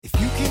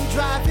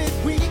drive it,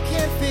 we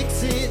can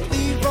fix it.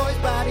 Leroy's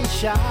Body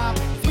Shop.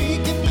 We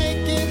can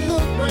make it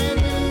look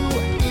brand new.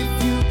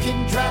 If you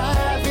can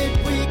drive it,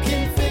 we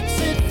can fix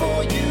it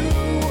for you.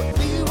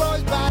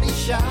 Leroy's Body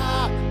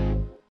Shop.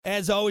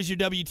 As always, your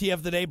WTF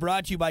of the day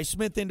brought to you by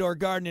Smith Indoor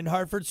Garden in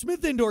Hartford.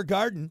 Smith Indoor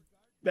Garden.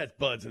 Best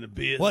buds in the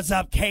biz. What's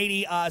up,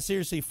 Katie?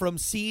 Seriously, from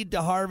seed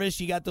to harvest,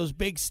 you got those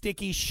big,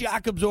 sticky,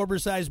 shock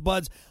absorber-sized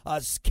buds.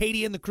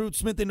 Katie and the crew at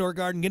Smith Indoor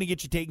Garden going to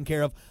get you taken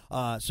care of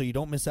so you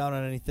don't miss out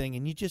on anything,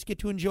 and you just get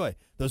to enjoy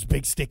those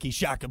big, sticky,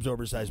 shock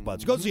absorber-sized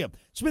buds. Go see them.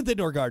 Smith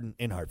Indoor Garden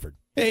in Hartford.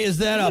 Hey, is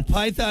that a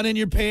python in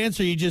your pants,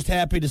 or are you just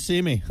happy to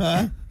see me?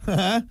 Huh?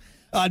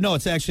 No,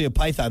 it's actually a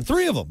python.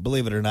 3 of them,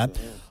 believe it or not.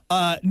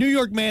 New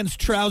York man's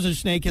trouser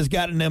snake has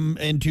gotten him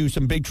into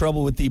some big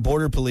trouble with the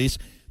border police.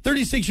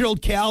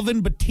 36-year-old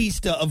Calvin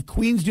Batista of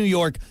Queens, New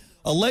York,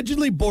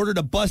 allegedly boarded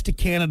a bus to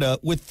Canada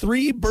with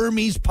 3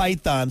 Burmese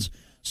pythons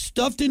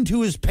stuffed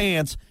into his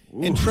pants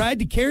and tried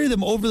to carry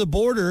them over the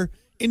border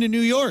into New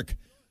York.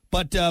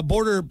 But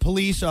border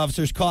police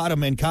officers caught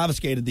him and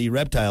confiscated the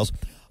reptiles.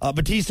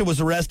 Batista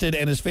was arrested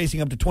and is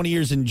facing up to 20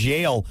 years in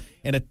jail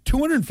and a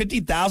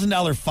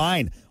 $250,000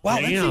 fine. Wow,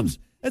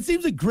 that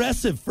seems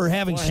aggressive for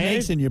having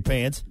snakes in your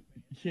pants.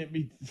 Can't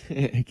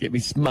be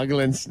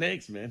smuggling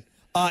snakes, man.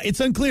 It's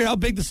unclear how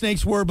big the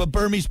snakes were, but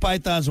Burmese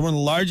pythons are one of the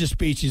largest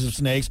species of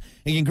snakes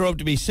and can grow up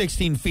to be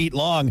 16 feet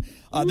long.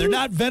 They're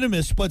not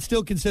venomous, but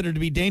still considered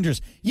to be dangerous.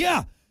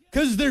 Yeah,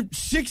 because they're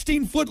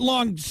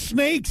 16-foot-long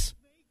snakes.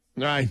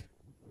 Right.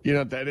 You know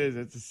what that is?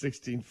 It's a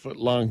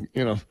 16-foot-long,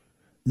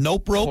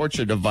 nope rope.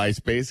 Torture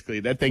device, basically.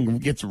 That thing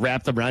gets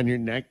wrapped around your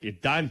neck. You're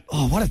done.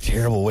 Oh, what a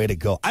terrible way to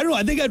go. I don't know.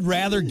 I think I'd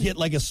rather get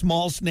like a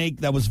small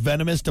snake that was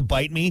venomous to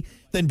bite me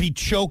than be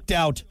choked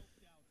out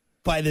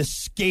by this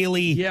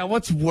scaly... Yeah,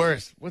 what's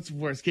worse?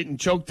 Getting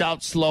choked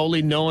out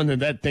slowly, knowing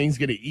that thing's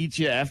going to eat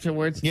you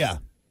afterwards? Yeah.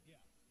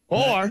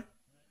 Or...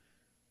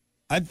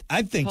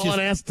 I think Hold on,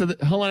 ask to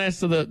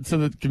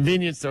the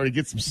convenience store to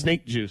get some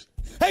snake juice.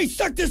 Hey,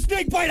 suck this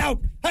snake bite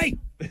out! Hey!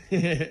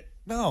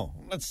 No,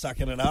 I'm not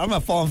sucking it out. I'm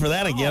not falling for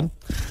that again.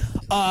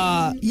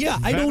 Yeah,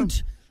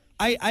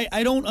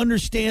 I don't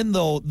understand,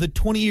 though, the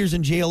 20 years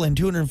in jail and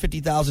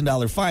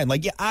 $250,000 fine.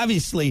 Like, yeah,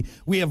 obviously,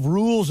 we have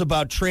rules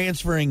about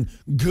transferring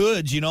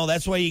goods.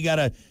 That's why you got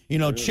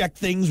to, check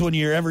things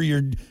whenever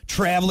you're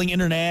traveling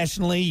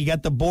internationally. You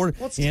got the border.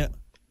 It's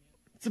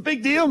a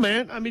big deal,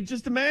 man. I mean,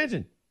 just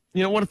imagine.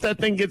 What if that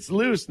thing gets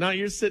loose? Now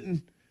you're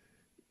sitting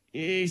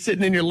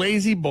in your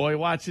lazy boy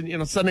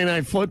watching, Sunday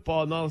Night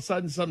Football, and all of a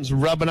sudden something's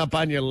rubbing up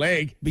on your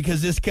leg.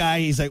 Because this guy,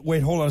 he's like,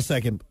 wait, hold on a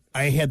second.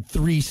 I had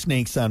 3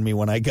 snakes on me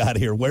when I got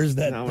here. Where's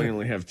that? Now we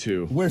only have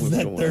 2. Where's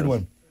that third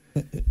one?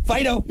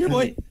 Fido, your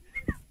boy.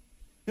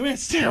 I mean,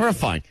 it's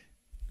terrifying.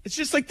 It's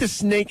just like the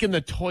snake in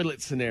the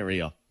toilet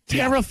scenario.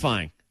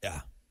 Terrifying.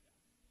 Yeah.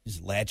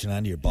 Just latching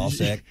onto your ball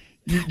sack.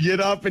 You get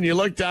up and you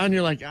look down,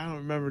 you're like, I don't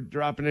remember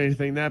dropping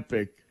anything that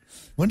big.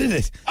 When did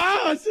it?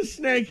 Oh, it's a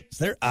snake. Is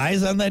there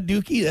eyes on that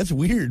dookie? That's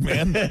weird,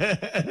 man.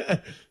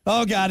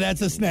 Oh, God,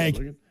 that's a snake.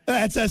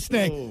 That's a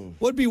snake. Oh.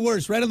 What'd be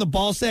worse, right on the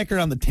ball sack or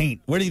on the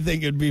taint? Where do you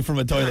think it would be from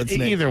a toilet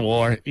snake? Either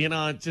or.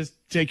 Just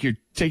take your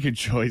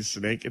choice,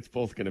 snake. It's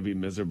both going to be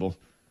miserable.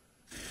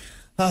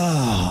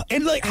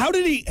 And, how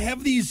did he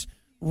have these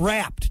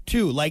wrapped,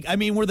 too?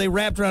 Were they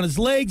wrapped around his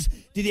legs?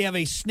 Did he have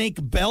a snake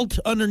belt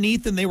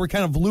underneath and they were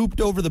kind of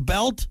looped over the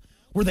belt?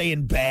 Were they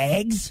in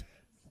bags?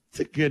 It's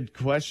a good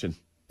question.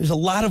 There's a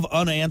lot of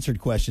unanswered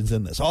questions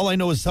in this. All I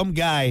know is some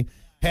guy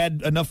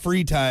had enough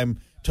free time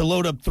to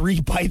load up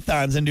 3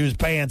 pythons into his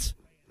pants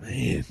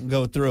and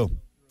go through.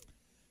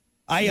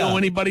 You know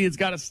anybody that's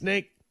got a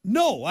snake?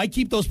 No, I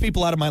keep those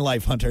people out of my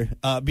life, Hunter,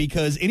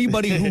 because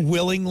anybody who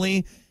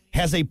willingly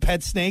has a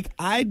pet snake,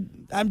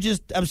 I'm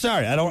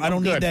sorry. I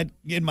don't need that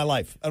in my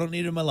life. I don't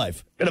need it in my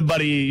life. Got a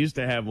buddy who used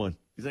to have one.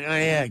 He's like, oh,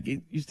 yeah,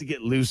 it used to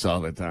get loose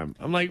all the time.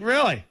 I'm like,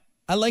 really?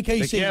 I like how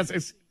you say... Yeah,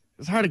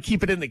 it's hard to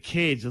keep it in the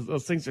cage.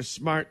 Those things are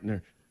smart and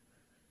they're...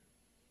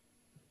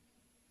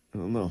 I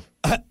don't know.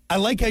 I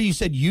like how you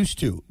said used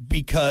to,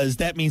 because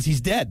that means he's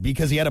dead,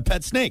 because he had a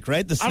pet snake,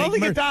 right? The snake I don't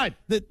think it died.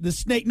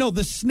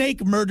 The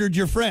snake murdered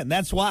your friend.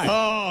 That's why.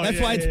 Oh, That's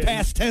why it's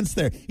past tense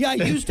there. Yeah, I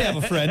used to have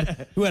a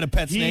friend who had a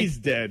pet snake. He's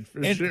dead,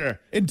 for sure.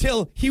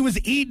 Until he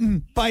was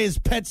eaten by his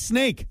pet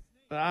snake.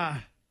 I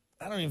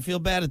don't even feel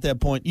bad at that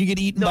point. You get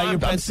eaten by your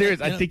pet snake. I'm serious.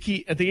 Snake,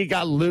 I think he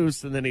got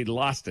loose and then he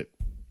lost it.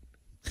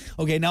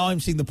 Okay, now I'm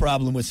seeing the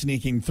problem with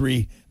sneaking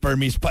 3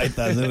 Burmese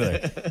pythons into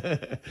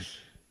there.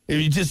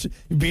 If you just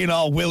being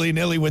all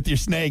willy-nilly with your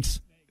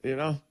snakes.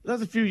 That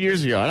was a few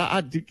years ago.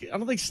 I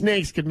don't think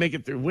snakes could make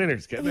it through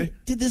winters, can they?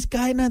 Did this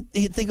guy not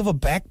think of a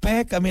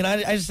backpack? I mean,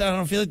 I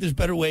don't feel like there's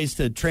better ways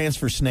to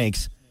transfer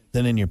snakes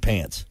than in your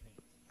pants.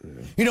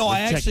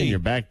 Checking your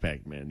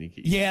backpack, man.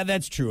 Yeah,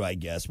 that's true, I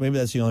guess. Maybe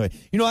that's the only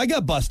way. I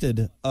got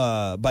busted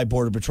by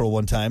Border Patrol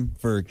one time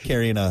for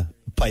carrying a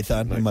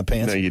python in my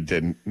pants. No, you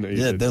didn't.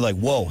 Didn't. They're like,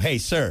 whoa, hey,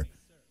 sir.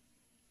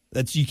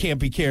 You can't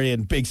be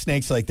carrying big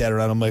snakes like that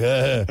around. I'm like,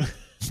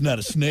 it's not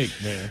a snake,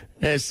 man.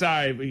 Hey,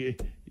 sorry, but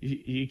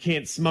you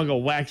can't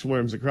smuggle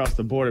waxworms across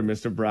the border,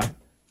 Mr. Brock.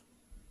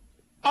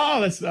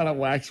 Oh, that's not a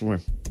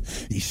waxworm.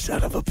 You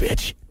son of a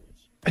bitch.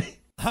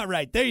 All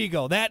right, there you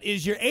go. That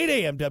is your 8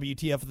 a.m.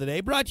 WTF of the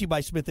day, brought to you by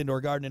Smith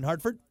Indoor Garden in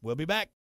Hartford. We'll be back.